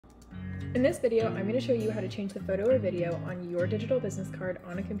In this video, I'm going to show you how to change the photo or video on your digital business card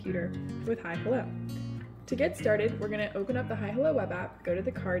on a computer with HiHello. To get started, we're going to open up the HiHello web app, go to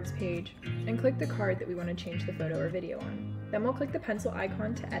the cards page, and click the card that we want to change the photo or video on. Then we'll click the pencil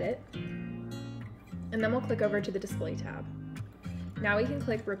icon to edit, and then we'll click over to the display tab. Now we can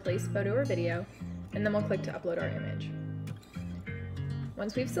click replace photo or video, and then we'll click to upload our image.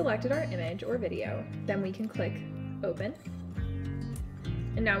 Once we've selected our image or video, then we can click open.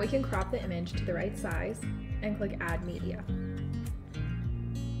 And now we can crop the image to the right size and click Add Media.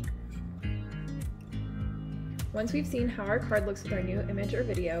 Once we've seen how our card looks with our new image or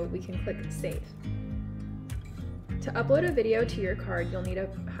video, we can click Save. To upload a video to your card, you'll need a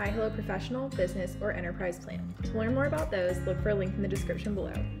HiHello Professional, Business, or Enterprise plan. To learn more about those, look for a link in the description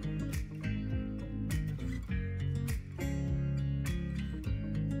below.